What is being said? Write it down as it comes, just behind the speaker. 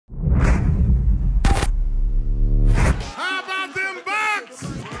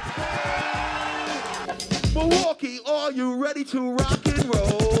Are you ready to rock and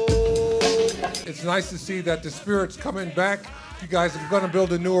roll? It's nice to see that the spirit's coming back. You guys are going to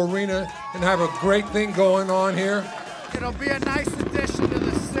build a new arena and have a great thing going on here. It'll be a nice addition to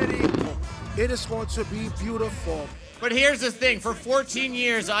the city. It is going to be beautiful. But here's the thing, for 14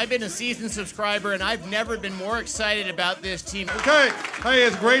 years, I've been a season subscriber, and I've never been more excited about this team. Okay, hey,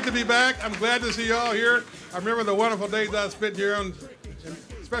 it's great to be back. I'm glad to see y'all here. I remember the wonderful days I spent here,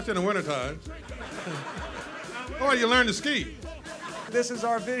 especially in the wintertime. Oh, you learn to ski. This is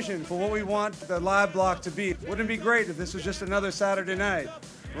our vision for what we want the live block to be. Wouldn't it be great if this was just another Saturday night?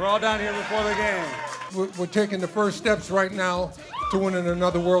 We're all down here before the game. We're taking the first steps right now to winning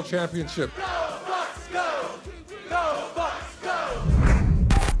another world championship.